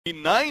The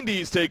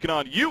 90s taking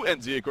on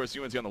unZ. Of course,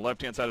 unZ on the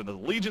left-hand side of the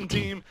Legion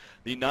team.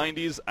 The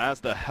 90s as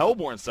the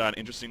Hellborn side.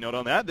 Interesting note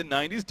on that. The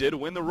 90s did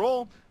win the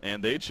role,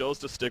 and they chose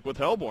to stick with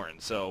Hellborn.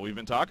 So we've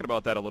been talking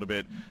about that a little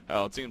bit.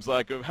 How it seems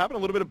like we're having a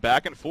little bit of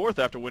back and forth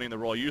after winning the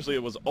role. Usually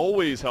it was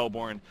always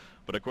Hellborn,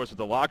 but of course with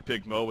the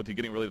lockpick mode, with you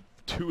getting really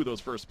two of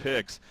those first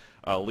picks,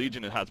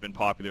 Legion has been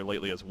popular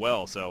lately as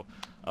well. So,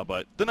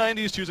 but the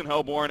 90s choosing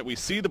Hellborn. We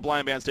see the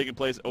blind bands taking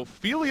place.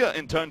 Ophelia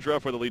and Tundra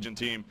for the Legion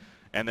team.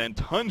 And then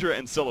Tundra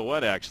and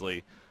Silhouette,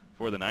 actually,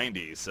 for the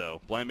 90s. So,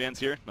 blind bands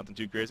here, nothing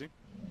too crazy?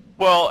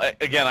 Well,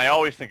 again, I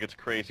always think it's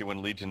crazy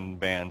when Legion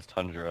bans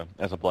Tundra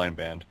as a blind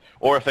band,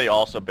 or if they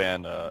also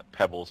ban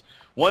Pebbles.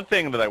 One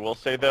thing that I will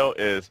say, though,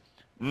 is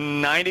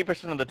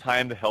 90% of the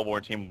time the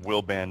Hellborn team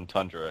will ban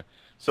Tundra.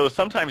 So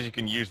sometimes you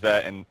can use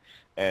that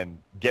and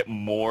get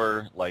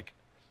more, like,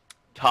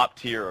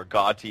 top-tier or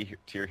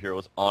god-tier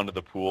heroes onto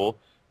the pool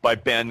by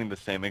banning the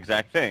same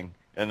exact thing.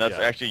 And that's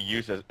actually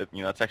used as,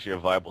 that's actually a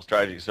viable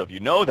strategy. So if you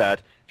know that,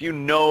 if you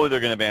know they're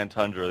going to ban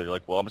Tundra, you're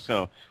like, well, I'm just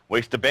going to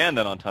waste a ban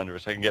then on Tundra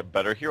so I can get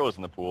better heroes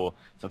in the pool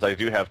since I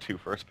do have 2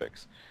 first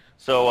picks.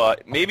 So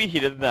maybe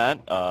he did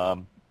that,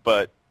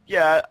 but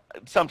yeah,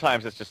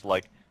 sometimes it's just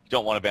like you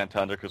don't want to ban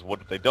Tundra because what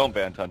if they don't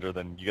ban Tundra,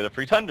 then you get a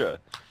free Tundra.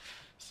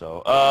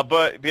 So,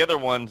 but the other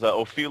ones,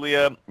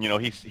 Ophelia,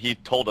 he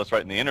told us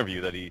right in the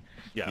interview that he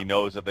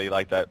knows that they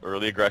like that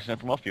early aggression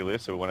from Ophelia,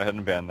 so we went ahead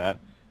and banned that.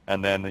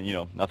 And then,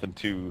 nothing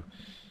too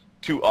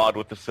odd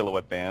with the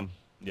Silhouette ban.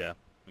 Yeah.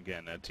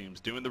 Again, that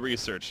team's doing the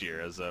research here,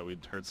 as we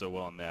heard so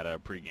well in that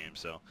pregame.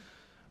 So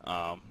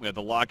we have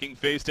the locking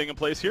phase taking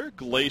place here.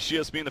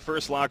 Glacius being the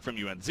first lock from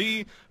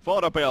unZ,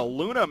 followed up by a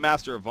Luna,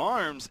 Master of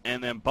Arms,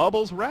 and then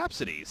Bubbles,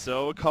 Rhapsody.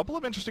 So a couple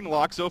of interesting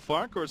locks so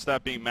far. Of course,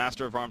 that being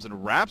Master of Arms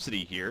and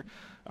Rhapsody here.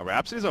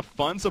 Rhapsody is a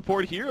fun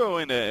support hero,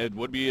 and it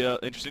would be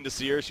interesting to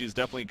see her. She's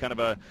definitely kind of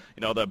a,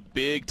 the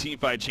big team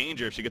fight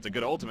changer if she gets a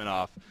good ultimate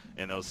off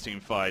in those team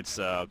fights,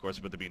 of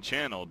course, with it being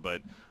channeled.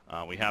 But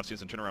we have seen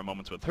some turnaround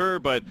moments with her,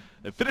 but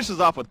it finishes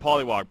off with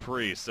Polywog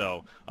Priest.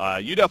 So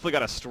you definitely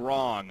got a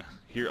strong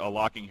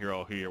locking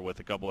hero here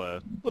with a couple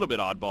of little bit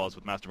oddballs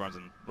with Master of Arms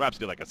and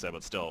Rhapsody, like I said,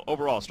 but still,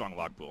 overall, a strong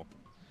lock pool.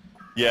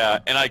 Yeah,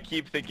 and I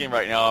keep thinking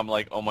right now, I'm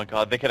like, oh my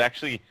god,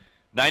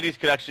 90s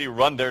could actually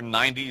run their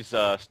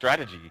 90s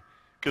strategy.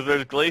 Because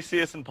there's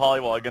Glacius and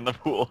Polywog in the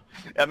pool.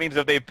 That means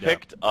if they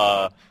picked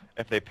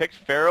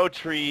Pharaoh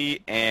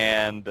Tree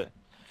and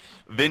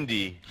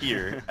Vindy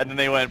here, and then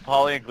they went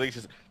Poly and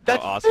Glacius,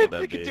 that's awesome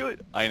they could do it.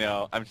 I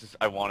know.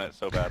 I want it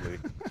so badly.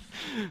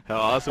 How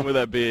awesome would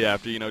that be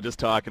after, just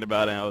talking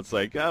about how it's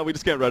like, we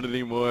just can't run it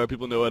anymore.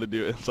 People know how to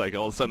do it. It's like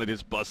all of a sudden they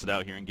just busted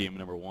out here in game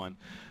number 1.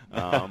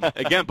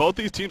 Again, both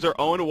these teams are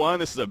 0-1.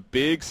 This is a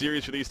big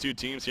series for these two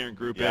teams here in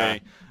Group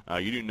A.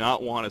 You do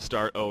not want to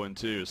start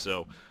 0-2.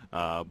 So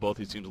both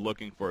these teams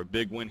looking for a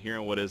big win here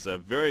in what is a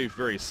very,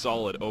 very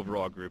solid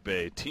overall Group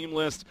A team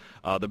list.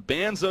 The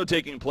bans, though,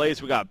 taking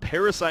place, we got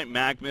Parasite,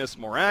 Magmus,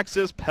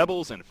 Moraxis,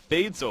 Pebbles, and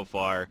Fade so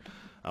far.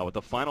 With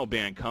the final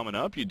ban coming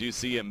up, you do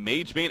see a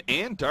Mage Bane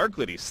and Dark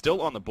Lady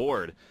still on the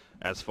board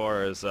as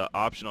far as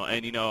optional.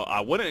 And, I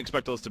wouldn't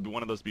expect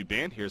one of those to be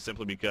banned here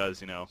simply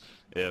because,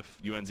 if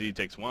unZ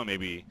takes one,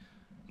 maybe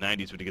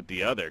 90s would get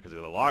the other because if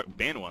the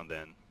ban one,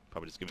 then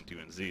probably just give it to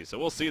unZ. So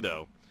we'll see,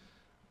 though,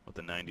 what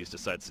the 90s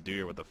decides to do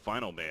here with the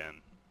final ban.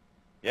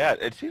 Yeah,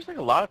 it seems like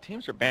a lot of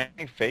teams are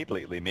banning Fade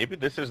lately. Maybe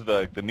this is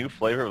the new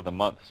flavor of the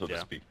month, so to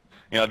speak.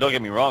 Don't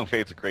get me wrong,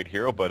 Fade's a great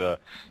hero, but it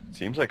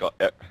seems like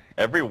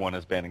everyone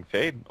is banning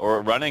Fade,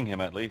 or running him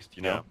at least,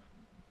 Yeah,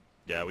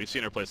 we've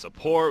seen her play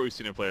support. We've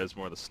seen her play as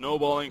more of the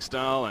snowballing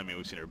style. I mean,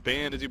 we've seen her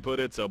banned, as you put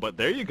it. So, but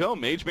there you go.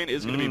 Mage Bane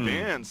is going to be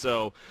banned.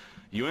 So,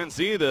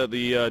 unZ,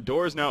 the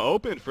door is now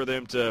open for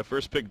them to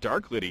first pick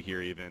Dark Lady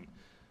here, even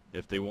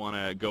if they want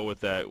to go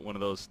with that one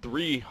of those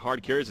 3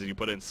 hard carries as you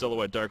put in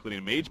Silhouette, Dark Lady,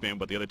 and Mage Bane,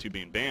 but the other 2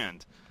 being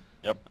banned.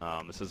 Yep.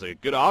 This is a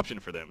good option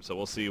for them. So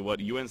we'll see what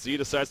unZ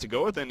decides to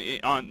go with. And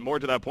on more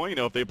to that point,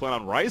 if they plan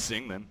on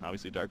Rising, then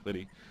obviously Dark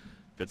Lady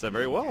fits that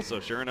very well. So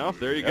sure enough,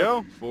 there you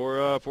go for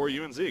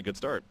unZ. Good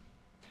start.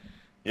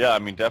 Yeah, I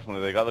mean,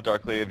 definitely. They got the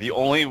Dark Lady. The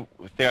only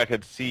thing I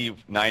could see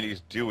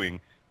 90s doing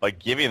by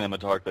giving them a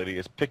Dark Lady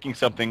is picking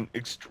something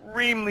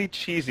extremely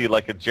cheesy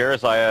like a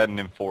Jerizaya and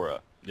Nymphora.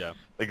 Yeah.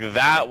 Like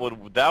that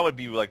would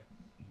be like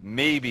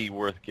maybe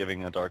worth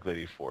giving a Dark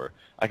Lady for.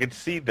 I could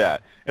see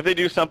that. If they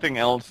do something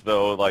else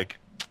though, like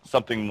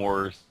something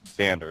more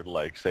standard,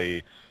 like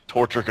say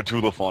Torture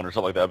Cthulhuphon or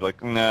something like that, I'd be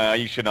like, nah,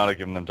 you should not have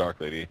given them Dark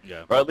Lady.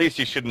 Yeah. Or at least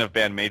you shouldn't have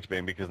banned Mage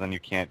Bane because then you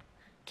can't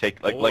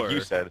take like you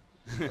said.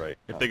 Right.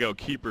 If they go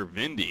Keeper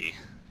Vindy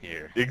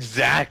here.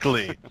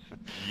 Exactly.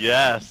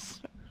 Yes.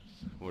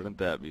 Wouldn't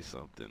that be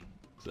something?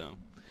 So,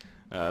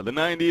 the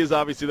 90s,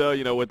 obviously,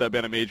 though, with that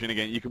ban of Mage Bane,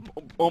 again, you can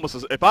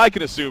almost, if I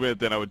can assume it,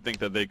 then I would think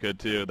that they could,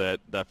 too,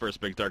 that first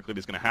big Dark Lady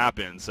is going to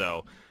happen.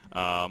 So,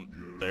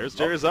 there's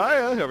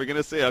Jerizaya. Are we going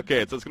to see?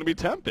 Okay, so it's going to be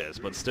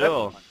Tempest, but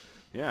still,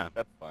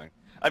 That's fine.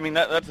 I mean,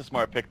 that's a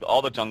smart pick.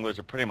 All the junglers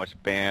are pretty much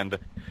banned,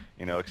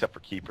 you know, except for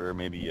Keeper,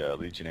 maybe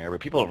Legionnaire, but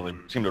people don't really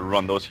seem to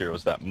run those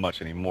heroes that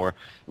much anymore.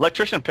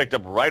 Electrician picked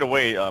up right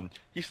away.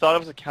 He's thought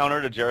of as a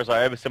counter to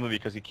Jerizaiah, simply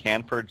because he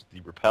can purge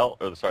the repel,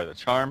 or sorry, the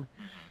charm.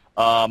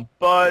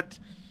 But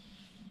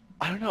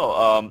I don't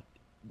know.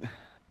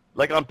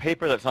 Like on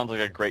paper, that sounds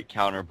like a great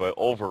counter, but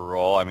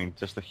overall, I mean,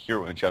 just the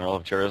hero in general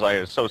of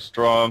Jerizaiah is so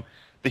strong.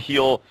 The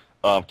heal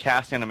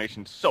cast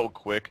animation so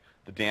quick.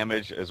 The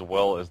damage as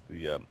well as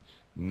the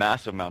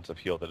massive amounts of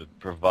heal that it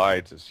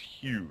provides is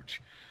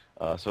huge.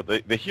 So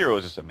the hero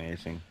is just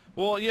amazing.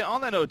 Well, yeah,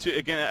 on that note, too,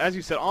 again, as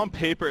you said, on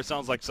paper it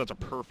sounds like such a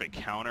perfect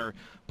counter.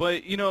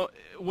 But, you know,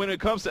 when it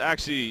comes to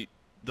actually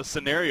the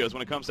scenarios,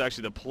 when it comes to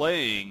actually the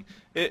playing,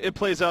 it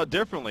plays out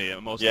differently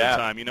most of the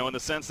time. You know, in the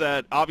sense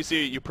that,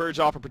 obviously, you purge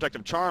off a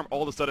protective charm,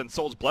 all of a sudden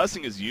Soul's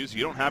Blessing is used.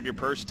 You don't have your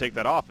purge to take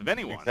that off of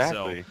anyone.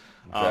 Exactly.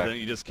 So then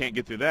you just can't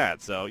get through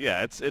that. So,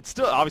 yeah, it's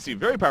still, obviously, a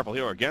very powerful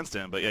hero against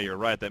him. But, yeah, you're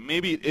right that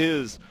maybe it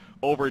is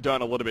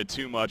overdone a little bit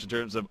too much in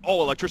terms of,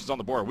 oh, Electrician's on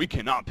the board. We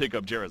cannot pick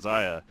up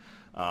Jerizaiah.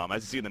 As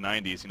you see in the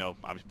 90s, you know,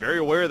 I'm very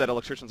aware that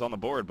Electrician's on the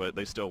board, but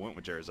they still went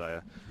with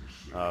Jerizaiah.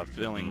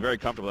 Feeling very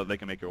comfortable that they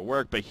can make it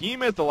work.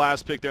 Behemoth, the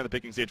last pick there in the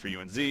picking stage for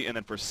unZ, and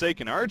then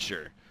Forsaken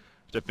Archer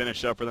to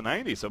finish up for the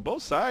 90s. So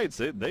both sides,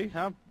 they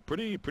have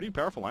pretty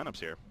powerful lineups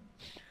here.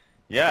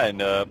 Yeah, and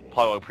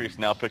Polywog Priest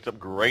now picked up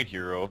great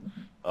hero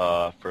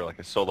for like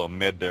a solo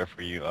mid there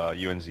for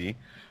unZ.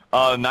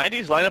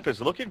 90s lineup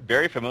is looking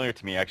very familiar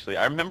to me, actually.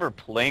 I remember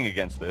playing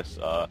against this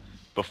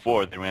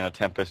before they ran a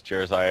Tempest,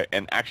 Jerizaiah,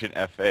 and actually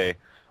an FA.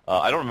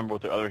 I don't remember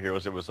what the other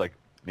heroes. It was like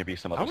maybe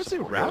some other. I would say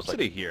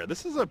Rhapsody here.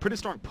 This is a pretty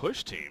strong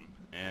push team,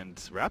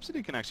 and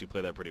Rhapsody can actually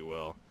play that pretty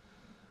well.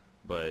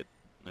 But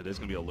it is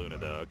going to be a Luna,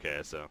 though. Okay,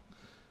 so.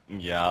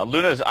 Yeah,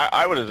 Luna's.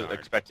 I was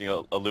expecting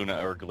a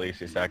Luna or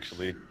Glacius,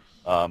 actually.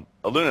 A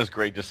Luna is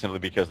great just simply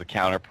because the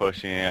counter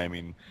pushing. I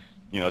mean,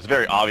 you know, it's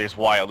very obvious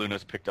why a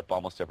Luna's picked up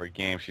almost every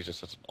game. She's just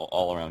such an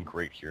all-around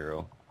great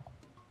hero.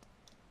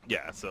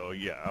 Yeah, so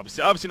yeah,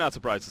 obviously not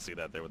surprised to see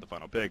that there with the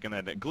final pick. And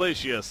then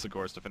Glacius, of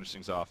course, to finish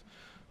things off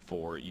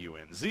for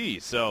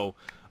unZ. So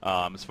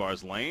as far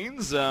as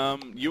lanes,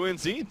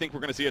 unZ, think we're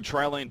going to see a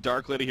tri-lane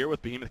Dark Lady here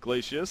with Behemoth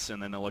Glacius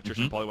and then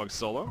Electrician Polywog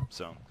solo.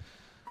 So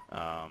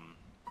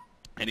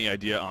any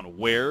idea on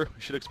where we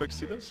should expect to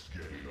see this?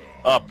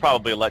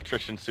 Probably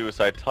Electrician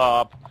Suicide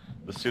top,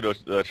 the pseudo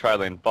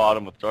tri-lane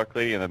bottom with Dark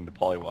Lady, and then the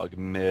Polywog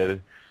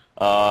mid.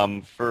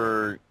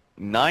 For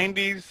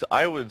 90s,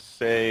 I would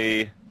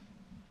say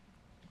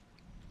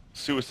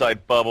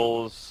Suicide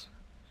Bubbles,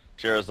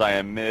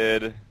 Jerizaiah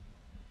mid,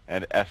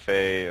 and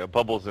FA.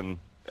 Bubbles and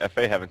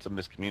FA having some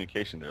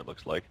miscommunication there, it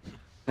looks like.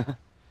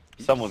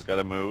 Someone's got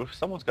to move.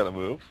 Someone's got to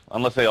move.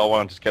 Unless they all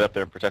want to just get up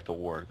there and protect the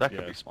ward. That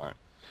could be smart.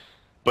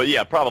 But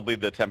yeah, probably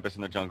the Tempest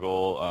in the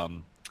jungle,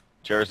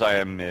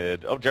 Jerizaiah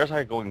mid. Oh,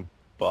 Jerizaiah going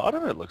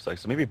bottom, it looks like.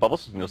 So maybe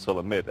Bubbles is going to go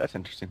solo mid. That's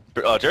interesting.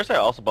 Jerizaiah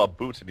also bought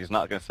boots, and he's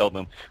not going to sell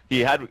them.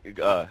 He has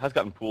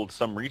gotten pooled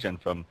some regen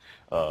from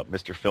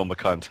Mr. Phil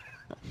McCunt.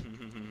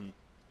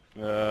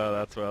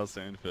 That's what I was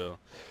saying, Phil.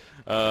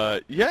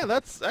 Yeah,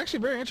 that's actually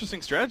a very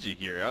interesting strategy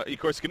here. Of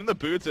course, getting the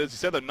boots, as you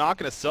said, they're not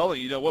going to sell it.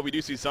 You know, what we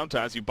do see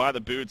sometimes, you buy the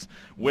boots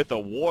with a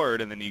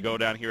ward, and then you go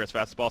down here as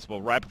fast as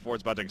possible. Right before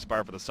it's about to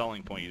expire for the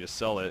selling point, you just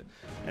sell it,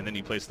 and then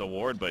you place the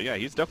ward. But yeah,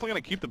 he's definitely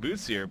going to keep the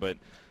boots here, but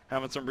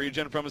having some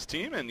regen from his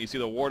team, and you see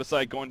the ward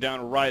site going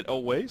down right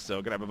away. So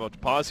going to have a vote to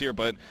pause here,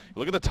 but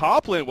look at the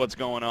top lane, what's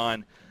going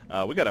on.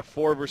 We got a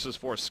 4 versus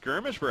 4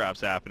 skirmish perhaps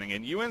happening.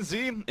 And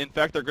unZ, in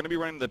fact, they're going to be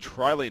running the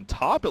tri-lane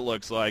top, it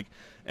looks like.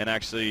 And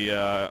actually,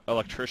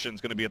 Electrician's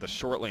going to be at the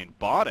short lane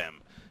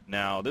bottom.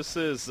 Now, this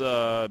is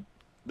going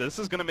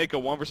to make a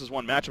 1 versus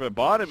 1 matchup at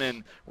bottom,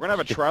 and we're going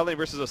to have a tri-lane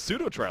versus a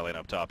pseudo tri-lane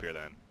up top here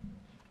then.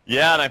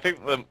 Yeah, and I think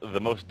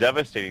the most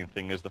devastating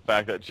thing is the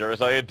fact that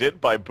Jerizaiah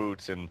did buy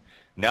boots, and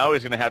now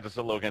he's going to have to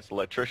solo against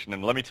Electrician.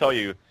 And let me tell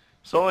you,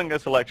 soloing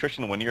against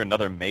Electrician when you're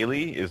another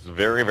melee is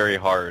very, very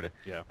hard.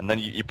 Yeah. And then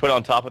you put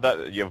on top of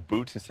that, you have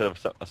boots instead of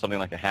something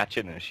like a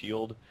hatchet and a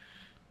shield.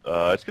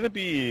 It's gonna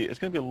be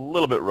a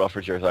little bit rough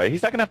for Jerizaiah.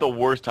 He's not gonna have the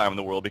worst time in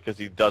the world because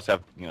he does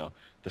have, you know,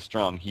 the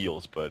strong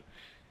heals, but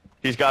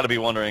he's got to be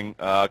wondering,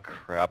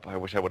 crap, I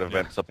wish I would have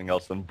invented something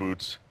else than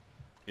boots.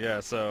 Yeah,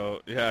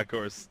 so yeah, of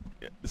course.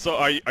 So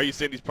are you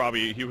saying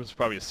he was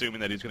probably assuming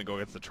that he's gonna go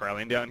against the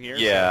tri-lane down here?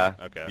 Yeah.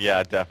 So, okay.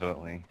 Yeah,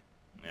 definitely.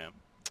 Yeah.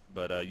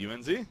 But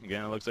unZ,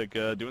 again, it looks like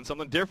doing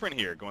something different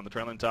here, going the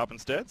tri-lane top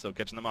instead, so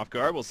catching them off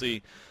guard. We'll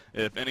see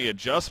if any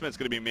adjustments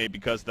going to be made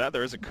because of that.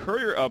 There is a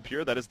courier up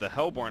here. That is the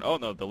Hellborn. Oh,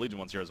 no, the Legion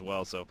one's here as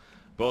well, so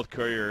both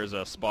couriers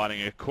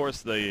spotting. Of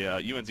course, the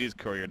unZ's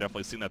courier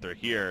definitely seen that they're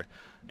here,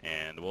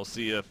 and we'll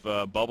see if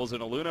Bubbles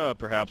and Aluna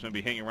perhaps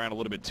maybe hanging around a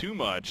little bit too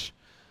much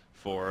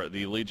for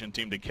the Legion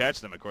team to catch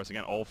them. Of course,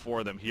 again, all 4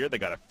 of them here. They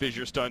got a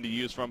Fissure Stun to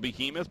use from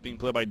Behemoth, being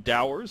played by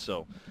Dowers,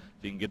 so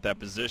if you can get that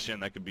position,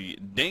 that could be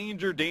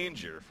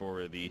danger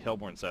for the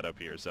Hellborn setup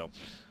here. So,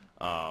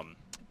 so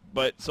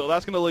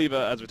that's going to leave,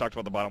 as we talked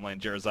about the bottom lane,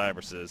 Jerizaiah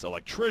versus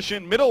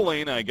Electrician. Middle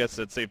lane, I guess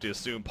it's safe to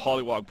assume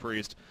Polywog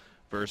Priest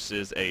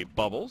versus a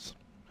Bubbles.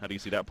 How do you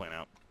see that playing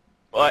out?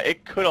 Well,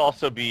 it could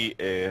also be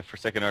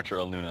Forsaken Archer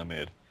or Luna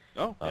mid.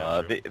 Oh,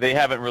 yeah, they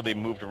haven't really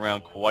moved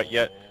around quite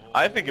yet.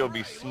 I think it would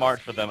be smart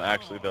for them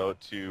actually though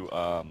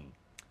to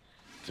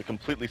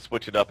completely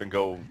switch it up and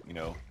go, you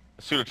know,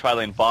 pseudo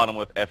tri-lane bottom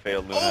with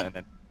FA Luna and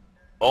then.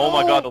 Oh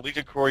my God, the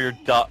Legion Courier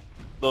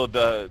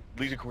the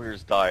Legion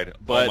Couriers died.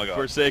 But oh my God.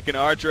 Forsaken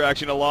Archer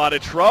actually in a lot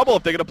of trouble.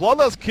 If they get a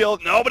Bloodlust kill,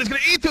 nobody's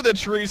going to eat through the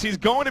trees. He's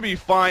going to be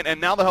fine. And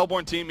now the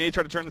Hellborn team may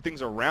try to turn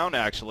things around,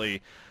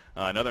 actually.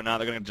 No, they're not.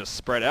 They're going to just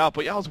spread out.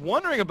 But yeah, I was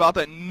wondering about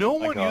that. No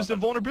one used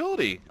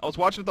Invulnerability. I was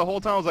watching it the whole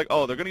time. I was like,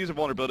 oh, they're going to use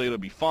Invulnerability. It'll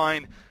be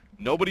fine.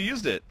 Nobody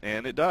used it,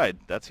 and it died.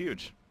 That's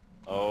huge.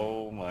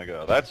 Oh my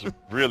God, that's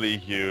really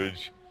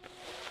huge.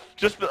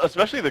 Just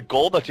especially the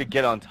gold that you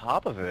get on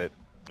top of it.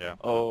 Yeah.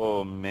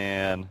 Oh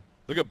man.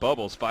 Look at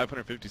Bubbles,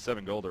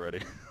 557 gold already.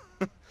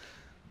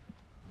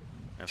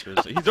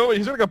 He's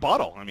already got a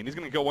bottle. I mean, he's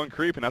going to go one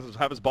creep and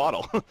have his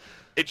bottle.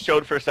 It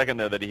showed for a second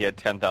there that he had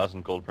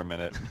 10,000 gold per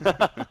minute.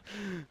 Yeah,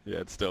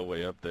 it's still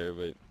way up there,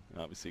 but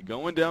obviously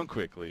going down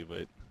quickly.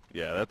 But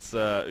yeah, that's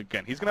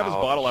again, he's going to have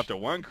his bottle after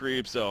one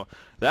creep, so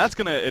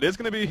it is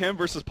going to be him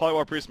versus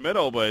Polywalk Priest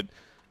middle, but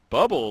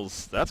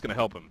Bubbles, that's going to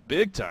help him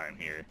big time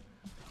here.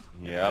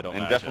 Yeah,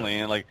 and definitely,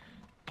 and like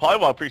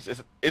Polywalk Priest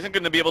isn't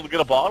going to be able to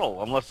get a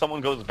bottle unless someone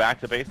goes back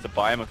to base to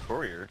buy him a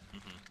courier.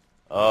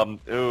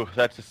 Ooh,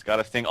 that just got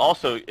to sting.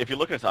 Also, if you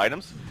look at his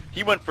items,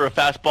 he went for a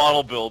fast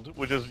bottle build,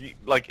 which is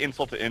like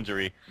insult to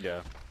injury.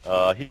 Yeah.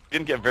 He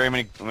didn't get very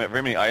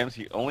many items.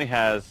 He only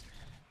has,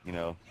 you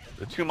know,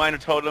 the 2 minor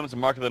totems, a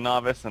Mark of the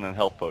Novice, and a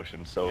health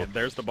potion. So and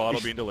there's the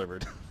bottle being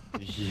delivered.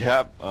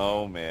 Yep.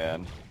 Oh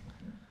man.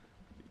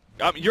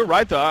 You're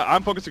right, though.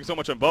 I'm focusing so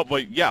much on Bubble,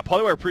 but yeah,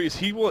 Polywire Priest,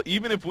 he will,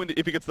 even if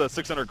he gets the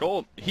 600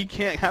 gold, he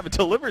can't have it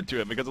delivered to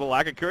him because of the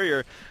lack of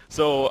courier.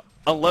 So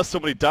unless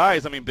somebody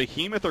dies, I mean,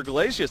 Behemoth or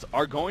Glacius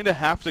are going to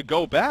have to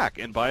go back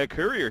and buy a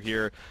courier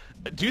here.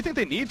 Do you think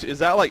they need to?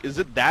 Is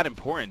it that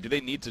important? Do they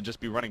need to just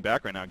be running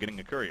back right now, getting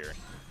a courier?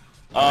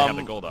 They have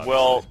the gold,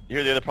 well,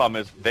 here the other problem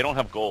is they don't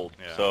have gold,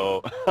 yeah.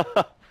 So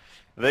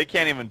they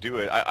can't even do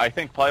it. I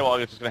think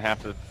Polywog is just going to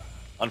have to,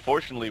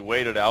 unfortunately,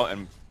 wait it out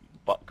and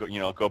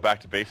go back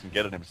to base and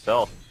get it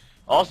himself.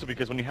 Also,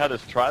 because when you have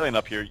this tri-lane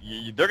up here,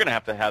 they're going to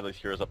have these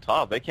heroes up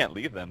top. They can't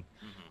leave them.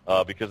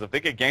 Because if they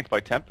get ganked by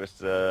Tempest,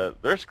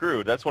 they're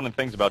screwed. That's one of the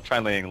things about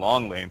tri-laning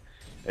long lane,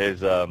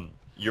 is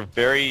you're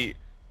very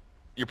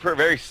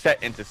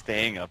set into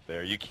staying up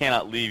there. You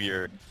cannot leave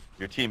your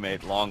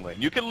teammate long lane.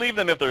 You can leave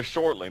them if they're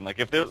short lane. Like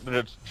if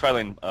they're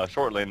tri-lane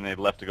short lane and they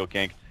left to go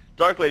gank,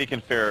 Dark Lady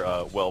can fare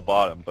well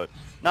bottom, but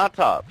not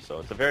top. So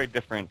it's a very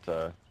different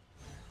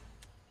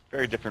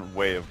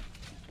way of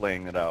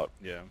playing it out.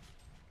 Yeah.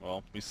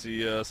 Well, we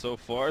see so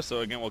far. So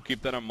again, we'll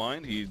keep that in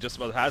mind. He just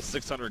about has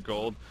 600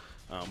 gold,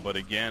 but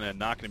again,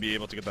 not going to be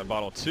able to get that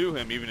bottle to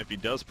him, even if he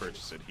does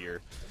purchase it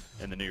here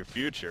in the near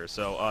future.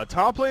 So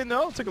top lane,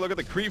 though, take a look at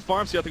the creep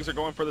farm, see how things are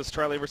going for this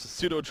tri-lane versus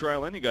pseudo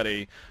tri-lane. You got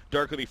a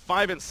Dark Lady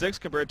 5-6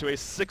 compared to a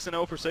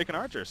 6-0 Forsaken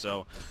Archer.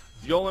 So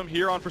Yolim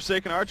here on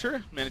Forsaken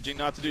Archer, managing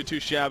not to do too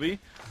shabby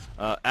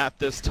at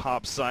this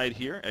top side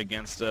here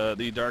against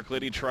the Dark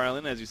Lady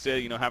tri-lane. As you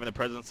say, having the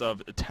presence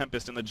of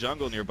Tempest in the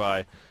jungle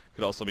nearby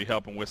could also be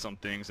helping with some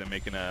things and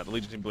making the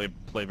Legion team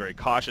play very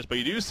cautious. But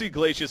you do see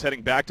Glacius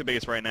heading back to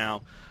base right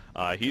now.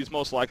 He's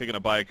most likely going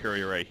to buy a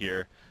courier right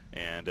here.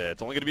 And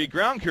it's only going to be a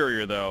ground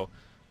courier, though,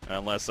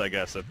 unless, I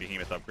guess, if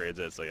Behemoth upgrades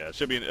it. So, yeah,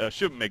 it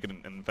should make it,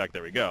 in fact,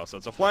 there we go. So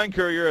it's a flying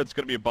courier. It's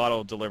going to be a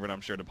bottle delivered,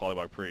 I'm sure, to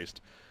Polywog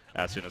Priest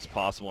as soon as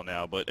possible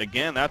now. But,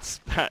 again,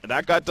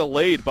 that got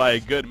delayed by a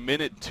good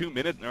minute, 2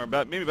 minutes, or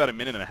maybe about a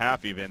minute and a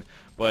half even.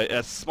 But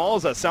as small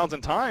as that sounds in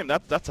time,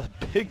 that's a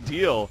big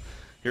deal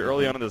here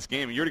early on in this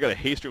game. You already got a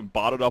haste room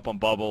bottled up on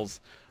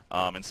Bubbles.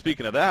 And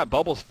speaking of that,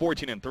 Bubbles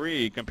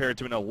 14-3 compared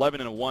to an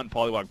 11-1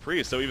 Polywog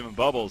Priest. So even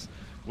Bubbles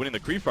winning the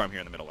creep farm here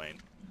in the middle lane.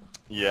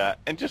 Yeah,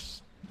 and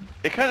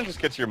it kind of just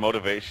gets your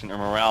motivation or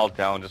morale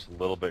down just a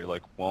little bit. You're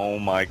like, oh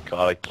my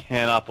God, I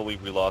cannot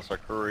believe we lost our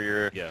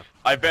courier. Yeah.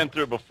 I've been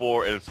through it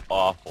before. It's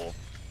awful.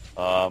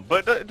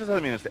 But it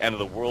doesn't mean it's the end of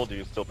the world. You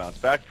can still bounce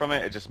back from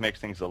it. It just makes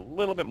things a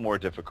little bit more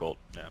difficult.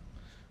 Yeah.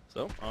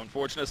 So,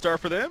 unfortunate start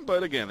for them,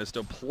 but again, there's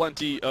still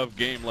plenty of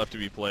game left to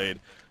be played.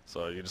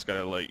 So you just got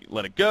to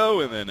let it go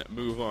and then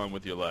move on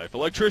with your life.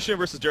 Electrician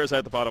versus Jersey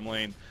at the bottom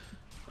lane.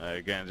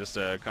 Again, just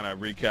to kind of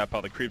recap how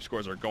the creep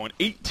scores are going.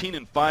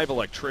 18-5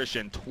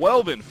 Electrician,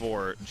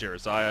 12-4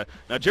 Jeremiah.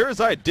 Now,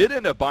 Jeremiah did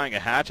end up buying a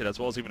hatchet as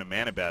well as even a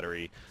mana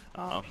battery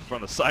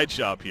from the side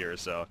shop here.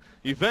 So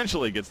he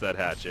eventually gets that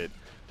hatchet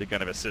to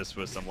kind of assist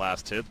with some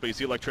last hits. But you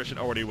see Electrician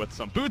already with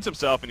some boots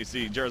himself, and you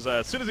see Jeremiah,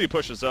 as soon as he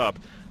pushes up,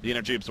 the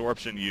energy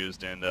absorption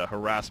used and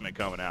harassment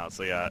coming out.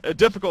 So yeah, a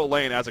difficult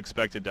lane as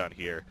expected down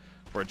here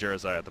for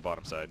Jeremiah at the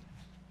bottom side.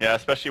 Yeah,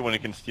 especially when he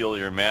can steal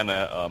your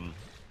mana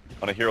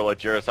on a hero like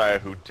Jeremiah,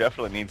 who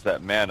definitely needs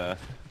that mana.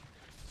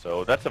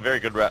 So that's a very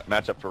good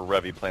matchup for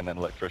Revy playing that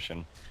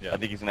Electrician. Yeah. I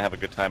think he's going to have a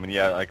good time. And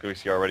yeah, like we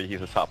see already,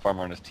 he's a top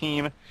farmer on his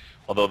team.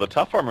 Although the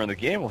top farmer in the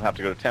game will have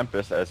to go to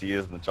Tempest as he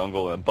is in the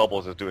jungle, and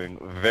Bubbles is doing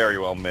very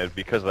well mid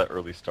because of that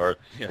early start,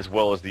 as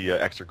well as the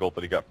extra gold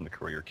that he got from the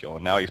courier kill.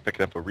 And now he's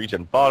picking up a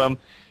regen bottom.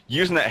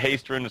 Using that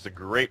haste rune is a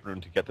great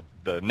rune to get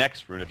the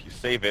next rune if you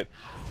save it,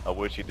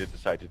 which he did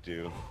decide to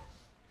do.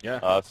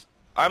 Yeah.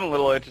 I'm a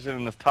little interested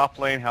in this top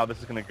lane, how this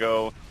is going to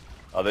go.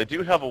 They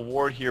do have a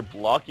ward here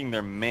blocking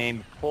their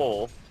main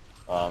pull.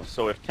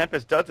 So if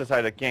Tempest does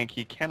decide to gank,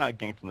 he cannot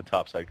gank from the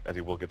top side as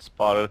he will get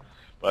spotted.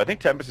 But I think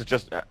Tempest is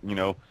just,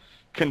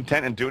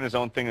 content and doing his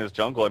own thing in his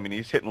jungle. I mean,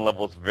 he's hitting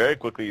levels very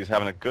quickly. He's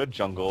having a good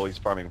jungle. He's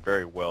farming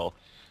very well.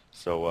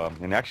 So,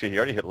 and actually, he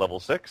already hit level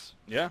 6.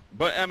 Yeah,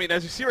 but, I mean,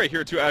 as you see right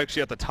here, too,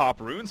 actually at the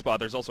top rune spot,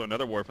 there's also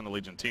another ward from the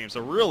Legion team.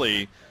 So,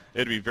 really,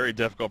 it'd be very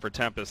difficult for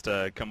Tempest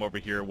to come over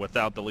here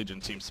without the Legion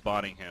team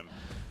spotting him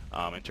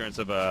in terms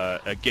of a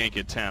gank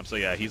attempt. So,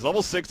 yeah, he's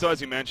level 6, though, as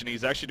you mentioned.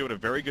 He's actually doing a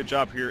very good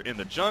job here in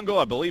the jungle.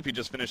 I believe he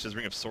just finished his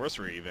Ring of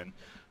Sorcery, even.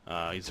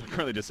 He's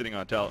currently just sitting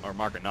on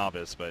Market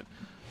Novice, but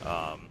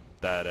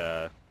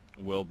that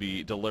will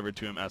be delivered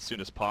to him as soon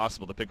as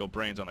possible. The Pickle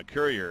Brains on the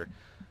Courier.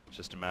 It's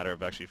just a matter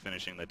of actually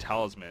finishing the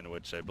Talisman,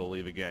 which I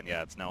believe, again,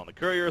 yeah, it's now on the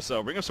Courier. So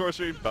Ring of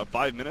Sorcery, about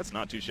 5 minutes,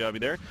 not too shabby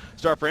there.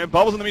 Start for him.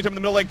 Bubbles in the meantime in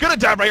the middle lane. Good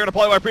attack right here on the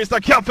Polywog Priest.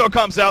 The kill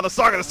comes out. The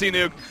Saga of the Sea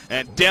Nuke.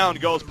 And down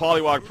goes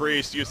Polywog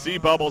Priest. You see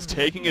Bubbles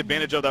taking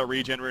advantage of that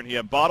regen rune. He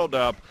had bottled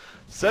up,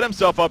 set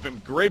himself up in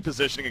great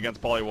positioning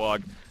against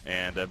Polywog,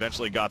 and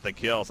eventually got the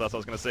kill. So that's what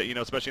I was going to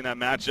say, especially in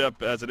that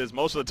matchup, as it is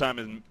most of the time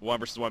in 1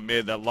 versus 1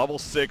 mid, that level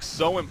 6,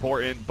 so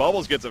important.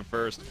 Bubbles gets it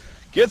first,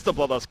 gets the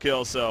Bloodlust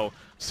kill, so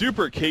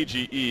super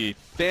KGE,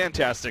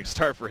 fantastic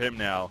start for him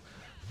now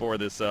for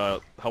this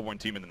Hellborn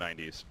team in the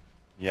 90s.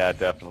 Yeah,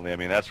 definitely. I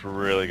mean, that's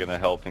really going to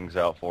help things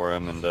out for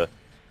him.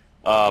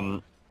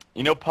 And,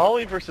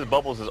 Poly versus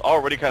Bubbles is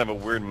already kind of a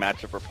weird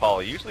matchup for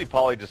Poly. Usually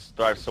Poly just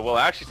thrives so well.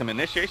 Actually, some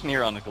initiation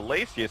here on the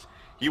Glacius.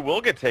 He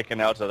will get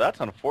taken out, so that's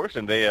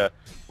unfortunate. They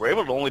were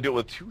able to only do it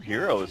with 2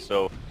 heroes.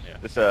 So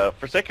this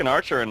Forsaken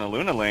Archer in the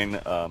Luna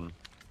lane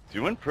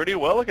doing pretty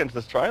well against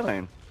this Tri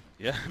lane.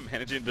 Yeah,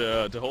 managing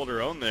to hold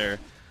her own there.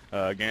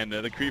 Again,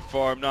 the creep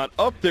farm not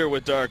up there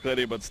with Dark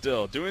Lady, but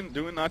still doing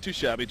not too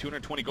shabby.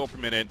 220 gold per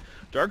minute.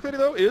 Dark Lady,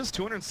 though, is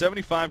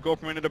 275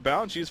 gold per minute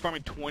about, and she's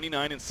farming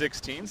 29 and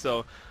 16,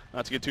 so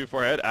not to get too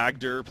far ahead.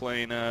 Agder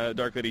playing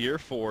Dark Lady here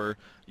for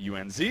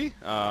unZ.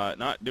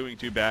 Not doing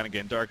too bad.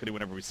 Again, Dark Lady,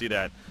 whenever we see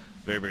that,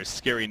 very, very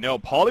scary. No,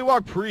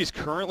 Polywog Priest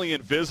currently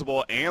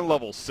invisible and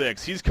level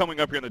 6. He's coming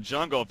up here in the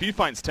jungle. If he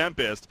finds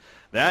Tempest,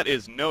 that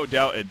is no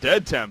doubt a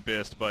dead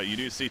Tempest, but you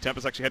do see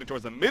Tempest actually heading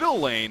towards the middle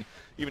lane,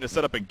 even to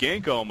set up a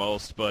gank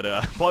almost. But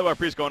Polywog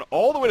Priest going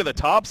all the way to the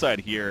top side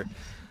here.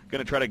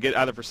 Going to try to get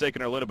either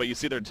Forsaken or Luna, but you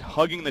see they're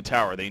hugging the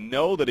tower. They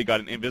know that he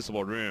got an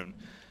invisible rune,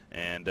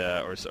 and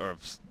or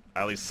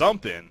at least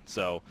something.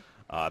 So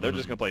they're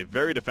just going to play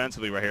very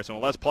defensively right here. So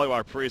unless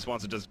Polywog Priest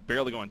wants to just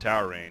barely go in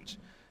tower range,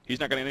 he's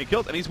not getting any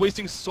kills, and he's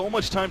wasting so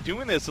much time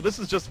doing this. So this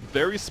is just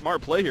very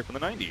smart play here from the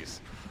 90s.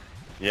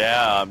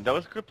 Yeah, that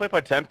was a good play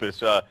by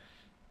Tempest.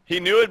 He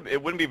knew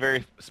it wouldn't be a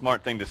very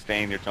smart thing to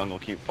stay in your jungle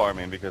and keep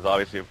farming, because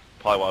obviously if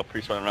Polywog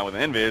Priest running around with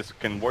an Invis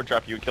can ward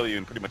trap you and kill you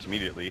pretty much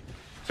immediately.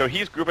 So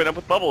he's grouping up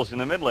with Bubbles in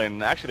the mid lane,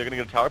 and actually they're going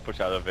to get a tower push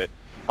out of it.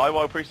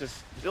 Polywog Priest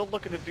is still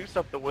looking to do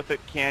something with it.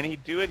 Can he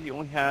do it? He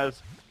only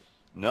has...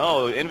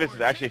 No, Invis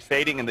is actually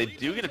fading, and they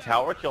do get a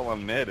tower kill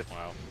on mid.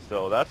 Wow.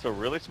 So that's a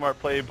really smart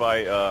play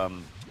by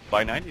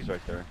 90s right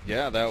there.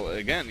 Yeah, that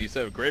again, you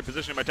said great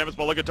position by Tempest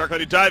Ball. Look at Dark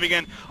Lady diving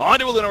in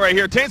onto Luna right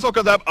here. Tainswell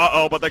comes up.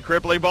 But the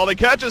crippling ball, he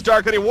catches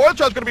Dark Lady. Ward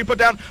Trap's going to be put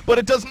down, but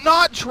it does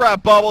not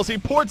trap Bubbles. He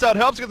ports out,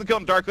 helps get the kill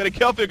on Dark Lady.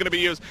 Killfield going to be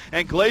used,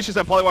 and Glacius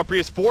and Polywog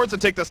Priest forced to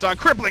take the stun.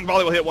 Crippling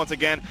volley will hit once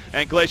again,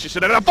 and Glacius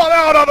should have fallen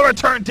out on the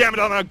return. Damn it,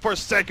 on the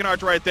Forsaken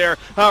Arch right there.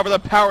 However, the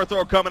power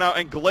throw coming out,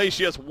 and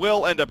Glacius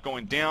will end up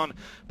going down.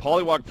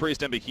 Polywog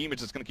Priest and Behemoth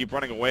just going to keep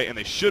running away, and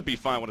they should be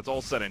fine when it's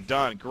all said and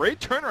done. Great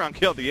turnaround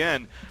kill at the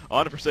end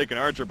on a Forsaken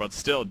Archer, but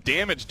still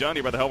damage done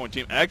here by the Hellborn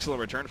team.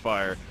 Excellent return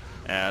fire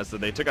as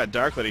they took out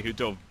Dark Lady, who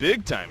dove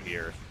big time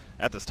here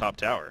at this top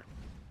tower.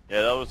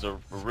 Yeah, that was a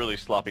really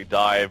sloppy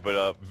dive,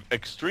 but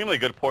extremely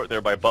good port there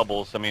by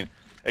Bubbles. I mean,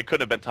 it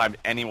couldn't have been timed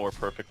any more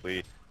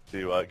perfectly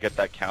to get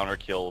that counter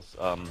kills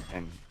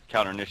and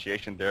counter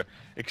initiation there.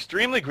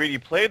 Extremely greedy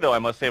play, though, I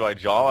must say, by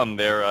Jolem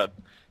there,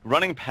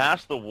 running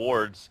past the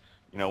wards.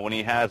 When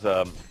he has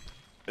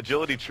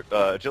agility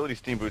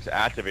steam boots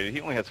activated,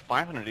 he only has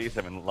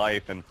 587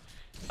 life, and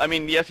I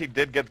mean, yes, he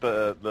did get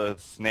the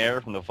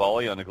snare from the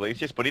volley on the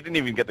Glacius, but he didn't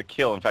even get the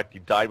kill. In fact, he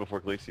died before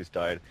Glacius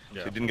died,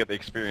 so he didn't get the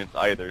experience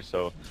either.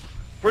 So,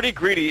 pretty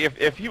greedy.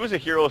 If he was a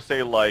hero,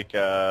 say like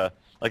a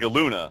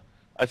Luna,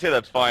 I'd say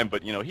that's fine.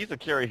 But he's a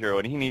carry hero,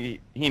 and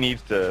he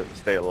needs to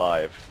stay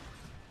alive.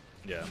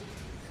 Yeah.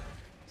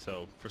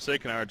 So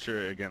Forsaken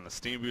Archer, again, the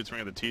Steam Boots Ring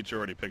of the Teacher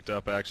already picked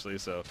up, actually,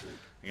 so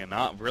again,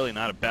 not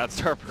a bad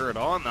start for her at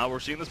all. Now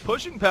we're seeing this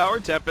pushing power.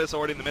 Tempest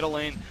already in the middle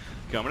lane,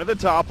 Coming to the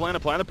top lane,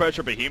 applying the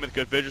pressure. Behemoth,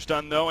 good Fissure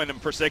Stun though,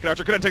 and Forsaken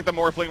Archer couldn't take the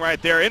Morphling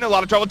right there. In a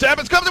lot of trouble.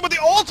 Tempest comes in with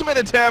the ultimate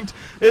attempt.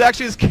 It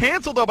actually is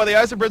canceled though by the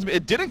Ice of Prism.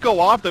 It didn't go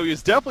off though. He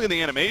was definitely in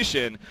the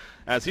animation,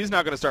 as he's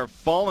now going to start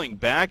falling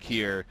back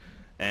here.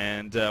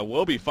 And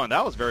will be fun.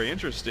 That was very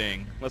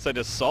interesting. Unless I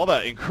just saw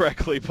that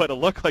incorrectly, but it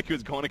looked like he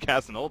was going to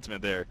cast an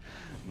ultimate there.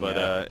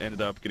 But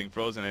ended up getting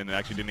frozen and it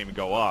actually didn't even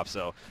go off.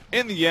 So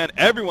in the end,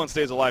 everyone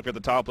stays alive here at the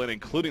top lane,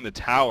 including the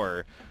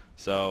tower.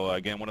 So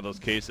again, one of those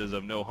cases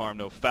of no harm,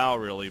 no foul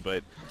really.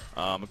 But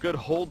a good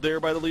hold there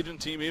by the Legion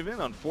team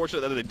even. Unfortunate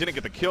that they didn't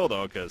get the kill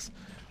though, because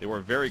they were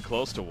very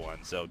close to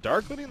one. So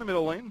Dark Lady in the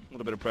middle lane, a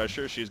little bit of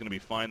pressure. She's going to be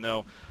fine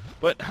though.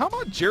 But how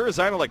about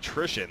Jerazine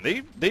Electrician?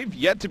 They've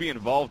yet to be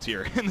involved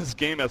here in this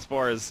game as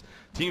far as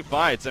team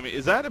fights. I mean,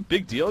 is that a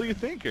big deal, you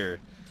think, or?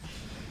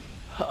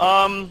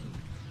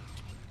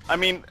 I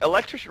mean,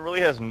 Electrician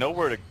really has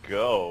nowhere to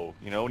go.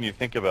 You know, when you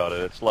think about it,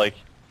 it's like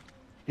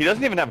he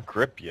doesn't even have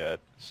grip yet.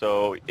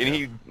 So,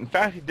 and in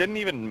fact, he didn't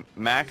even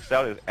max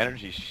out his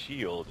energy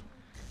shield.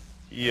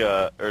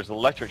 Or his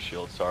electric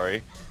shield,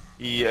 sorry.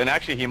 And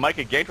actually, he might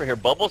get ganked right here.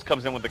 Bubbles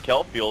comes in with the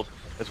Kelp field,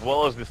 as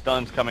well as the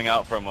stuns coming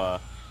out from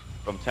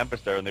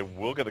Tempest there, and they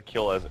will get a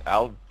kill as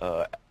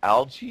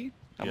Algae,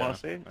 I want to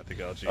say. I think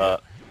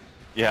Algae.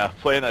 Yeah,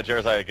 playing that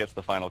Jerazine gets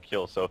the final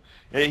kill. So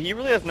yeah, he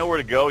really has nowhere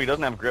to go. He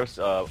doesn't have grips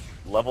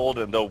leveled,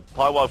 and though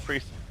Polywild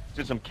Priest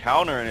did some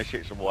counter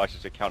initiation, well, I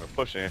should say counter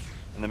pushing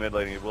in the mid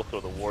lane, he will throw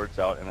the wards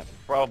out, and it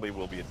probably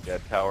will be a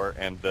dead tower.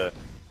 And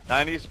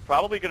 90's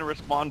probably going to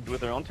respond with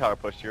their own tower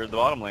push here in the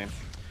bottom lane.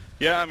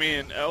 Yeah, I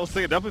mean, I was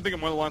definitely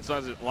thinking more along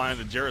the line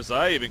of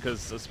Jerazine,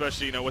 because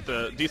especially, you know, with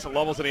the decent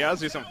levels that he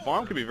has, decent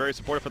farm could be very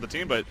supportive for the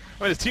team, but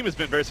I mean, his team has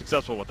been very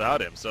successful without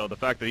him, so the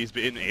fact that he's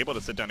been able to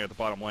sit down here at the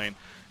bottom lane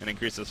and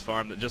increase his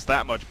farm just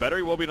that much better,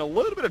 he will be in a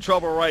little bit of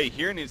trouble right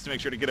here, needs to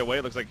make sure to get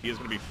away. Looks like he's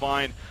going to be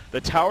fine.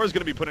 The tower is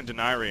going to be put in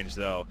deny range,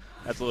 though.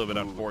 That's a little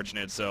bit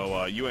unfortunate, so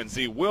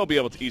unZ will be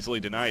able to easily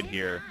deny it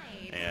here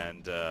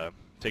and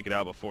take it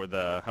out before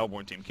the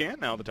Hellborn team can.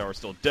 Now the tower's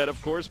still dead,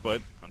 of course,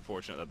 but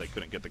unfortunate that they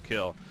couldn't get the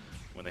kill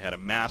when they had a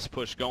mass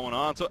push going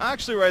on. So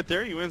actually right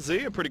there,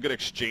 unZ, a pretty good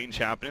exchange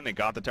happening. They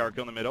got the tower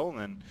kill in the middle,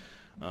 and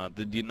then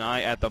the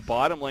deny at the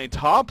bottom lane.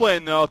 Top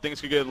lane, though, things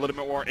could get a little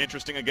bit more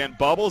interesting again.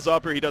 Bubbles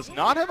up here. He does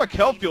not have a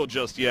Kelp field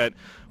just yet,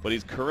 but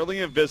he's currently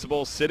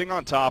invisible, sitting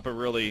on top of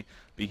really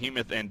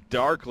Behemoth and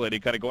Dark Lady,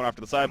 kind of going off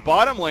to the side.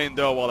 Bottom lane,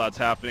 though, while that's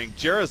happening,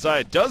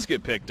 Jerazine does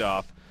get picked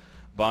off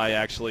by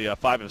actually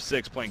 5 of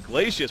 6, playing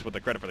Glacius with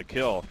the credit for the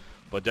kill.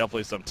 But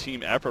definitely some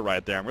team effort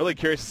right there. I'm really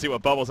curious to see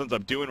what Bubbles ends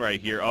up doing right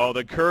here. Oh,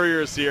 the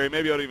Courier's here.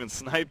 Maybe I would even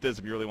snipe this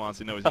if he really wants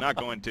to. No, he's not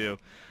going to.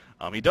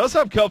 He does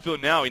have Kelp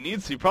field now. He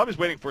probably is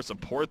waiting for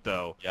support,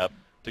 though,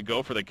 to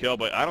go for the kill.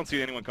 But I don't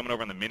see anyone coming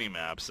over on the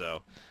mini-map,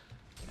 so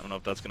I don't know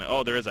if that's going to...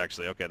 Oh, there is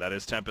actually. Okay, that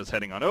is Tempest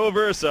heading on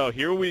over. So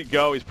here we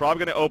go. He's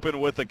probably going to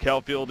open with the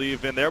Kelp field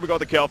even. There we go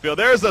with the Kelp field.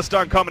 There's the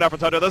stun coming out from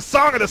Tundra. The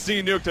Song of the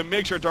Sea nuke to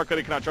make sure Dark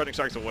Lady cannot charging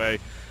strikes away.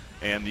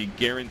 And the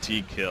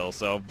guaranteed kill.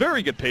 So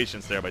very good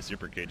patience there by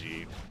Super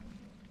KGE.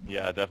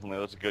 Yeah, definitely.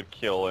 That was a good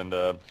kill,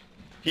 and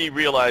he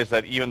realized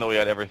that even though he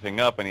had everything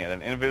up and he had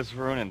an Invis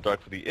rune and Dark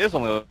Lady is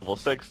only level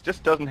 6,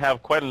 just doesn't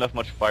have quite enough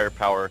much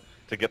firepower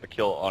to get the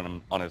kill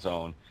on his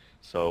own.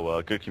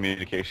 So good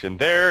communication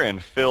there,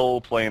 and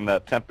Phil playing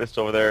that Tempest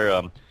over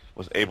there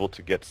was able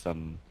to get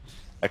some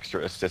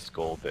extra assist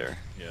gold there.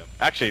 Yeah.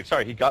 Actually,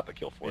 sorry, he got the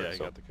kill for it. Yeah, he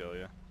got the kill,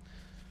 yeah.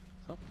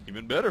 So,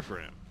 even better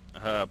for him.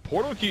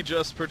 Portal key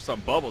just purchased on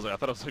Bubbles. I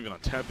thought it was even on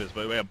Tempest,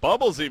 but yeah,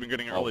 Bubbles even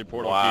getting an early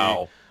portal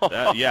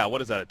key. Yeah,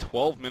 what is that? A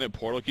 12-minute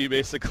portal key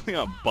basically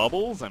on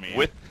Bubbles? I mean,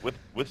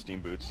 with Steam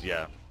Boots.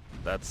 Yeah,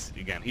 that's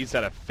again. He's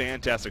had a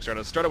fantastic start.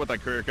 It started with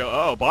that career kill.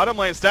 Oh, bottom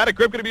lane static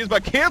grip going to be used,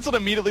 but canceled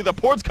immediately. The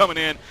port's coming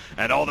in,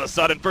 and all of a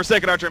sudden,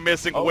 Forsaken Archer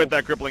missing with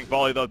that crippling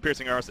volley. The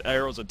piercing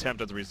arrows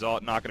attempt as a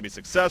result not going to be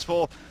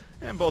successful,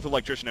 and both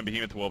Electrician and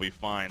Behemoth will be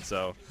fine.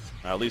 So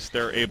at least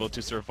they're able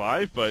to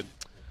survive, but.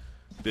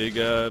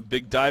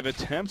 Big dive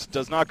attempt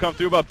does not come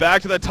through, but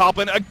back to the top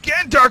lane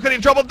again. Dark Lady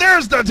in trouble.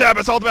 There's the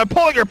Tempest ultimate,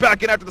 pulling her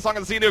back in after the Song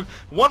of the Sea nuke.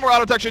 One more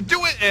auto detection,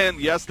 do it, and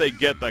yes, they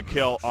get the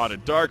kill on a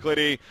Dark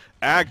Lady.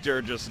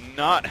 Actor just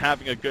not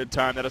having a good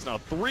time. That is now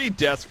 3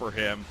 deaths for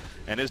him,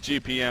 and his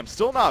GPM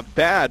still not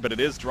bad, but it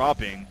is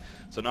dropping.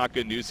 So not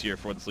good news here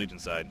for this Legion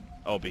side.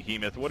 Oh,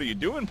 Behemoth, what are you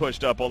doing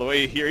pushed up all the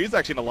way here? He's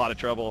actually in a lot of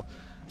trouble.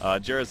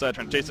 Jerazine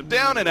trying to chase him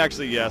down, and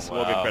actually, yes,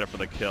 we'll get credit for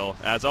the kill.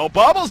 As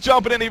Bubbles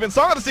jumping in, even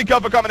Song of the Sea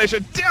Cup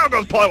combination. Down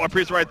goes Polywild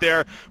Priest right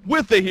there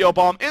with the heal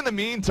bomb. In the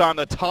meantime,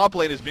 the top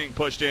lane is being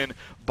pushed in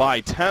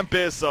by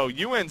Tempest. So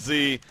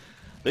unZ,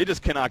 they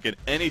just cannot get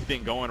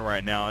anything going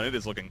right now, and it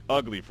is looking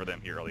ugly for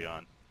them here early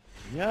on.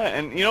 Yeah,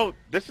 and you know,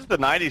 this is the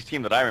 90s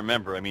team that I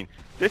remember. I mean,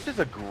 this is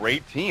a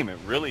great team. It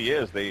really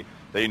is.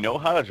 They know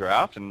how to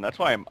draft, and that's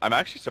why I'm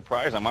actually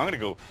surprised. I'm going to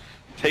go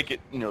take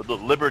it, you know, the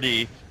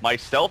liberty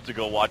myself to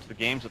go watch the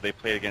games that they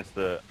played against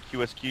the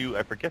QSQ.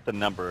 I forget the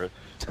number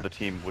of the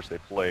team which they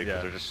played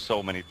because there's just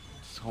so many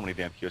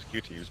damn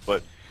QSQ teams.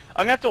 But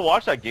I'm gonna have to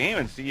watch that game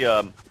and see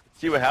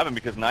what happened,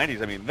 because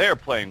 90s, I mean, they're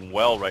playing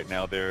well right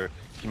now. They're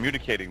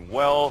communicating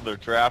well. Their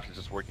draft is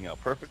just working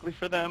out perfectly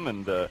for them,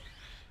 and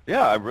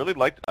yeah, I really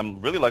like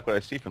what I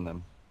see from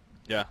them.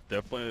 Yeah,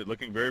 definitely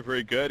looking very,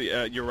 very good.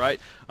 You're right.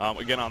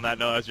 Again, on that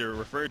note, as you're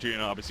referring to,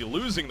 obviously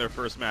losing their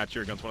first match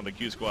here against one of the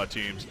Q Squad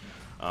teams,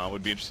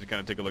 would be interesting to kind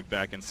of take a look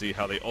back and see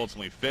how they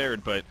ultimately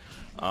fared. But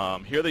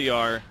here they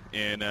are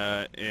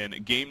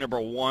in game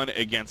number 1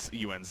 against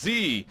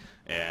unZ,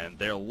 and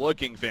they're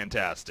looking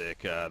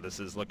fantastic. This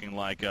is looking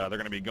like they're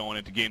going to be going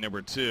into game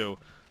number 2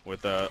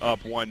 with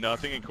up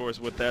 1-0. Of course,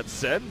 with that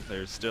said,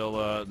 there's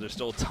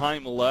still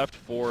time left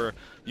for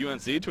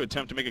unZ to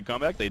attempt to make a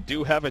comeback. They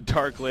do have a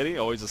Dark Lady,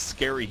 always a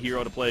scary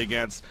hero to play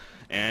against.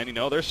 And,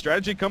 their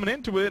strategy coming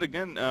into it,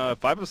 again,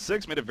 5 of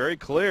 6 made it very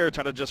clear,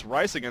 trying to just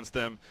rice against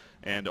them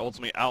and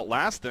ultimately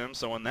outlast them.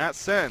 So in that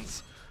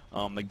sense,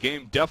 the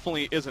game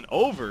definitely isn't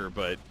over,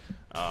 but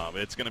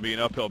it's going to be an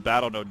uphill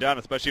battle, no doubt,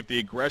 especially if the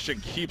aggression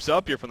keeps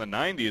up here from the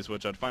 90s,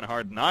 which I'd find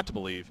hard not to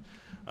believe.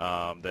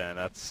 Then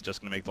that's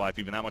just going to make life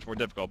even that much more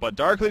difficult. But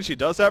Dark Lady, she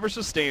does have her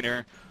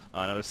Sustainer,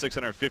 another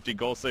 650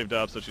 gold saved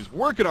up, so she's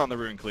working on the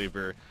Rune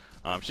Cleaver.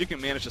 She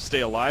can manage to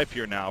stay alive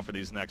here now for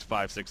these next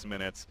 5-6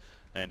 minutes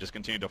and just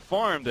continue to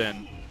farm,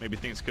 then maybe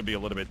things could be a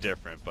little bit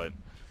different. But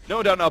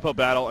no doubt an uphill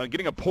battle, and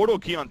getting a portal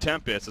key on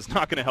Tempest is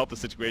not going to help the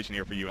situation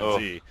here for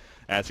unZ,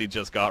 as he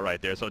just got right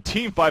there. So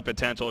team fight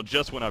potential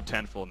just went up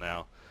tenfold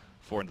now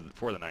for the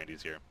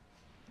 90s here.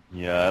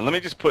 Yeah, and let me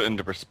just put it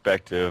into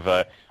perspective.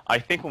 I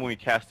think when we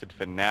casted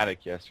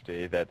Fnatic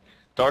yesterday, that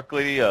Dark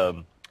Lady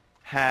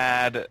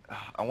had,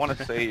 I want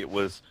to say it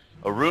was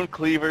a Rune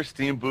Cleaver,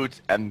 Steam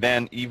Boots, and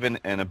then even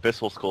an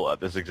Abyssal Skull at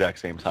this exact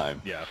same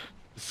time. Yeah.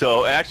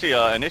 So actually,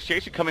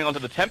 Initiation coming onto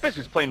the Tempest,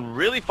 who's playing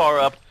really far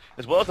up,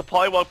 as well as the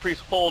Polywog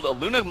Priest hold.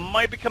 Luna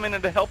might be coming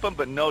in to help him,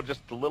 but no, just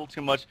a little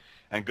too much.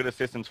 And good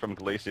assistance from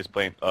Glacius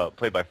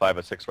played by 5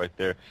 of 6 right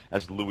there,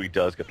 as Louis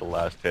does get the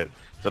last hit.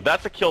 So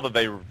that's a kill that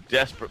they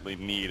desperately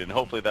need, and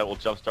hopefully that will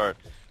jumpstart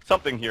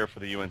something here for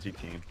the unZ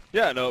team.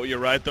 Yeah, no, you're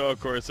right, though. Of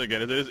course,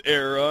 again, it is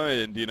era,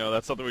 and,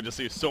 that's something we just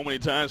see so many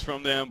times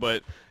from them.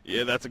 But,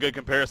 yeah, that's a good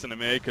comparison to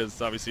make, because,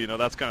 obviously,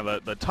 that's kind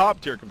of the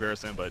top-tier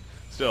comparison, but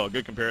still a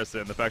good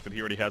comparison. The fact that he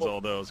already has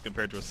all those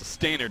compared to a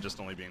Sustainer just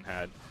only being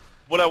had.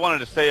 What I wanted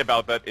to say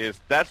about that is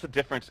that's the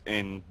difference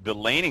in the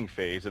laning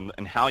phase and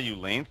how you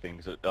lane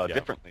things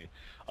differently.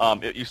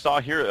 You saw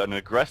here an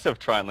aggressive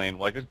tri-lane,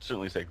 well, I could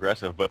certainly say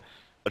aggressive, but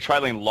a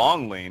tri-lane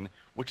long lane,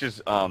 which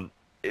is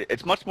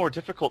it's much more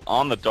difficult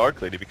on the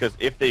Dark Lady, because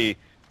if the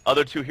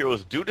other 2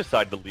 heroes do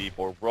decide to leave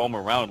or roam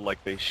around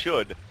like they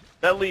should,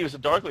 that leaves the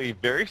Dark Lady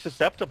very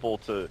susceptible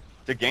to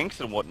ganks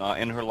and whatnot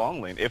in her long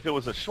lane. If it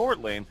was a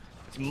short lane,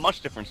 it's a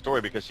much different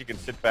story, because she can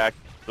sit back,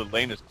 the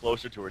lane is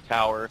closer to her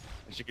tower,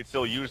 and she can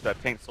still use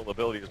that Taint Soul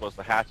ability as well as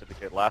the Hatchet to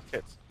get last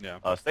hits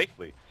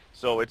safely.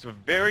 So it's a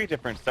very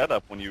different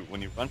setup when you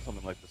run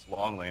something like this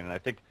long lane, and I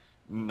think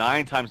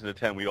 9 times out of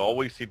 10 we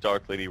always see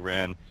Dark Lady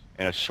ran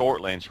in a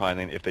short lane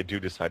tri-lane if they do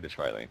decide to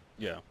tri-lane.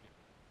 Yeah,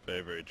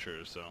 very, very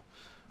true. So,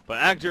 but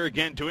Actor,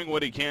 again, doing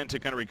what he can to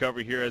kind of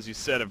recover here. As you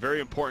said, a very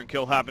important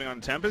kill happening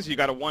on Tempest. You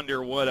got to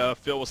wonder what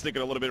Phil was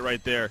thinking a little bit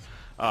right there.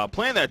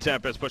 Playing that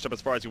Tempest, pushed up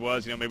as far as he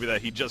was, maybe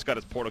that he just got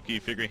his portal key,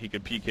 figuring he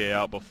could PK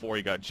out before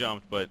he got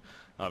jumped, but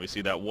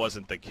obviously that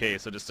wasn't the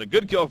case. So just a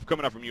good kill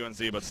coming up from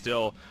unZ, but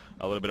still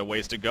a little bit of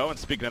ways to go. And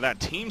speaking of that,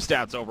 team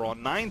stats overall,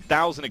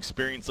 9,000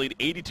 experience lead,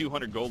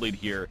 8,200 gold lead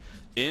here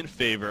in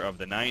favor of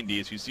the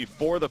 90s. You see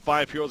 4 of the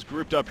 5 heroes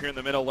grouped up here in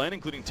the middle lane,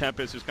 including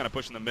Tempest, who's kind of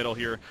pushing the middle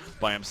here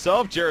by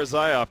himself.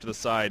 Jeremiah off to the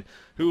side,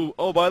 who,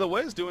 oh, by the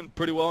way, is doing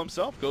pretty well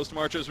himself. Goes to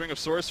Marcho's Ring of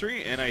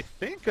Sorcery, and I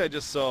think I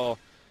just saw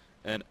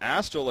an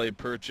Astrolabe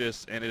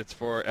purchase, and it's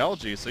for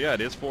LG. So yeah,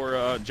 it is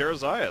for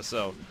Jeremiah.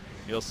 So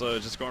he also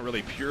just going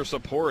really pure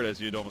support,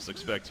 as you'd almost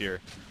expect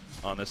here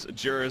on this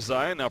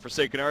Jeremiah. Now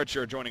Forsaken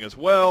Archer joining as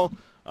well,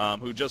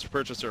 who just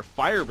purchased her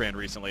Firebrand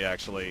recently,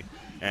 actually.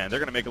 And they're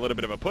going to make a little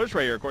bit of a push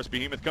right here. Of course,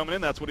 Behemoth coming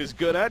in. That's what he's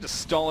good at, just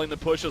stalling the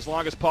push as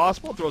long as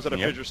possible. Throws out a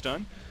Fissure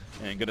Stun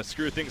and going to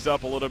screw things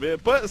up a little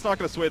bit, but it's not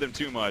going to sway them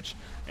too much.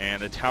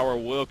 And the tower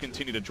will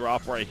continue to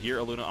drop right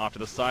here. Luna off to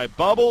the side.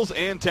 Bubbles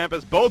and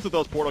Tempest, both of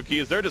those portal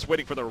keys, they're just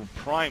waiting for the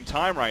prime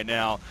time right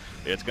now.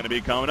 It's going to be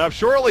coming up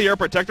shortly here.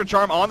 Protector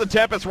Charm on the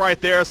Tempest right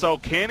there. So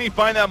can he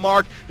find that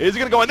mark? Is he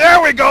going to go in?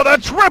 There we go. The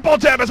triple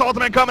Tempest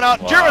ultimate coming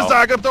out. Wow.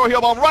 Jeremiah going to throw a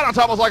heal bomb right on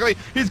top most likely.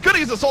 He's going to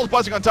use the Soul's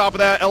Blessing on top of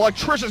that.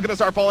 Electrician's going to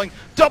start falling.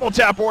 Double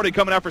tap already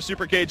coming out for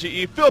Super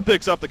KGE. Phil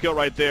picks up the kill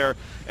right there.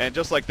 And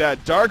just like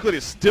that, Dark Lady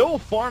is still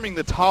farming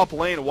the top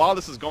lane while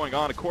this is going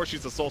on. Of course,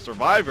 she's the sole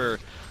survivor,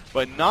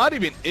 but not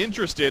even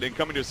interested in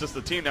coming to assist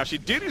the team. Now, she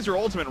did use her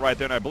ultimate right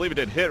there, and I believe it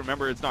did hit.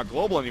 Remember, it's not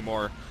global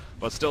anymore,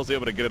 but still is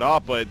able to get it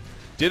off. But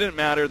didn't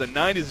matter. The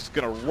 90s is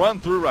going to run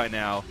through right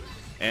now,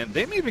 and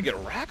they may even get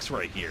racks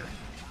right here.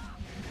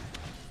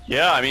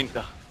 Yeah, I mean,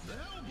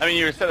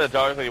 you said that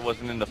Dark Lady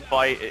wasn't in the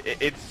fight.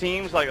 It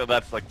seems like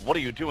that's like, what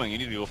are you doing? You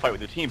need to go fight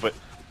with your team. But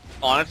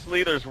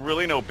honestly, there's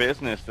really no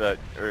business that,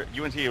 or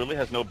unZ really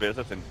has no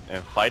business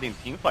in fighting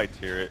team fights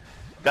here.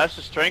 That's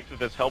the strength of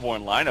this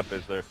Hellborn lineup,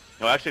 is there?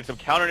 Actually, some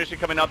counter initiative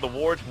coming out. The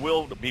wards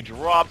will be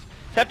dropped.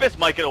 Tempest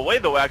might get away,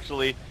 though,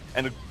 actually.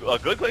 And a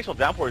good Glacial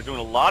Downpour is doing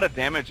a lot of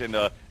damage, and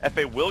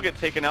FA will get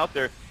taken out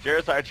there.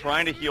 Jerezai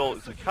trying to heal.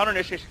 Some counter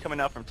initiation coming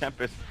out from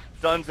Tempest.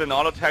 Stuns and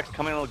auto attacks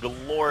coming on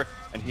galore,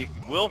 and he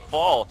will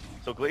fall.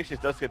 So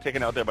Glacius does get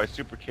taken out there by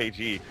Super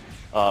KG.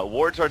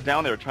 Wards are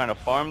down there trying to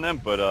farm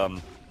them, but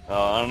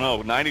I don't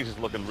know. 90s is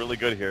looking really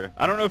good here.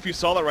 I don't know if you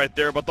saw that right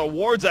there, but the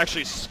wards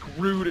actually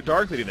screwed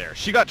Dark Lady there.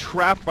 She got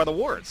trapped by the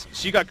wards.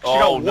 She got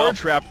ward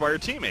trapped by her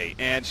teammate,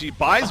 and she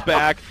buys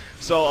back.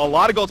 So a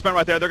lot of gold spent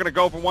right there. They're going to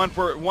go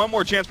for one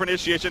more chance for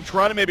initiation,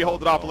 try to maybe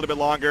hold it off a little bit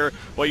longer.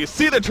 Well, you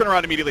see the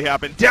turnaround immediately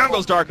happen. Down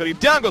goes Dark Lady,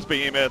 down goes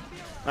Behemoth.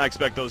 I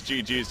expect those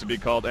GGs to be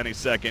called any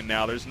second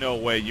now. There's no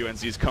way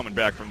UNZ's coming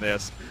back from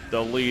this.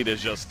 The lead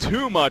is just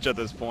too much at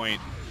this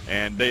point.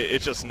 And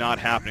it's just not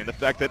happening. The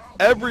fact that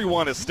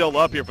everyone is still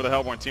up here for the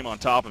Hellborn team on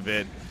top of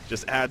it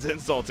just adds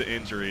insult to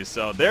injury.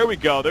 So there we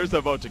go. There's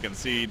the vote to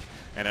concede.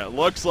 And it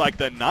looks like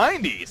the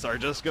 90s are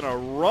just going to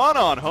run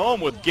on home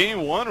with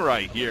game one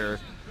right here.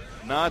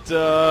 Not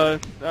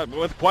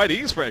with quite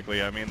ease,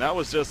 frankly. I mean, that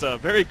was just a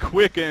very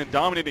quick and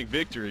dominating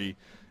victory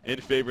in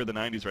favor of the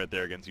 90s right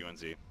there against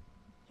UNZ.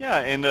 Yeah,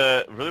 and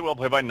really well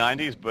played by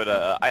 90s, but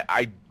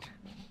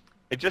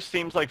it just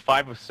seems like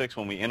 5 of 6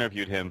 when we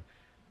interviewed him.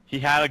 He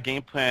had a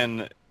game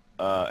plan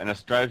and a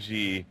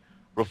strategy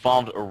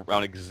revolved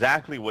around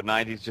exactly what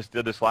 90s just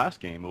did this last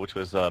game, which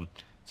was some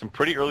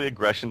pretty early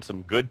aggression,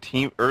 some good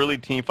early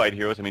team fight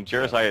heroes. I mean,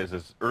 Jerezai is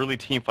as early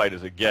team fight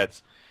as it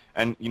gets.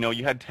 And, you know,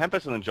 you had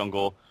Tempest in the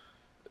jungle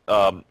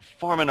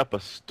farming up a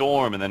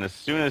Storm, and then as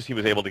soon as he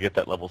was able to get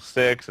that level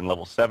 6 and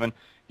level 7,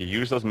 he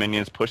used those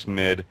minions, pushed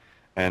mid,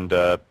 and,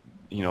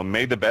 you know,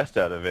 made the best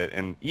out of it.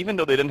 And even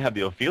though they didn't have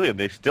the Ophelia,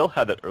 they still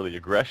had that early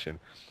aggression.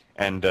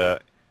 And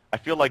I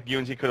feel like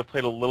UNZ could have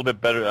played a little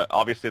bit better.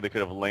 Obviously, they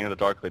could have lain the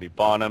Dark Lady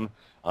bottom,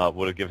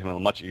 would have given him a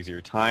much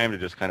easier time to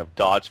just kind of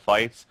dodge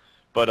fights.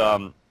 But,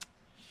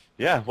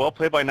 yeah, well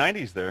played by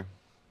 90s there.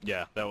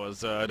 Yeah, that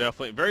was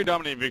definitely a very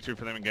dominating victory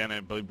for them again. I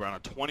believe around a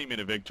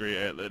 20-minute victory.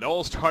 It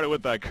all started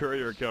with that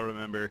courier kill,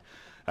 remember,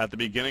 at the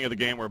beginning of the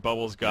game where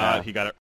Bubbles he got it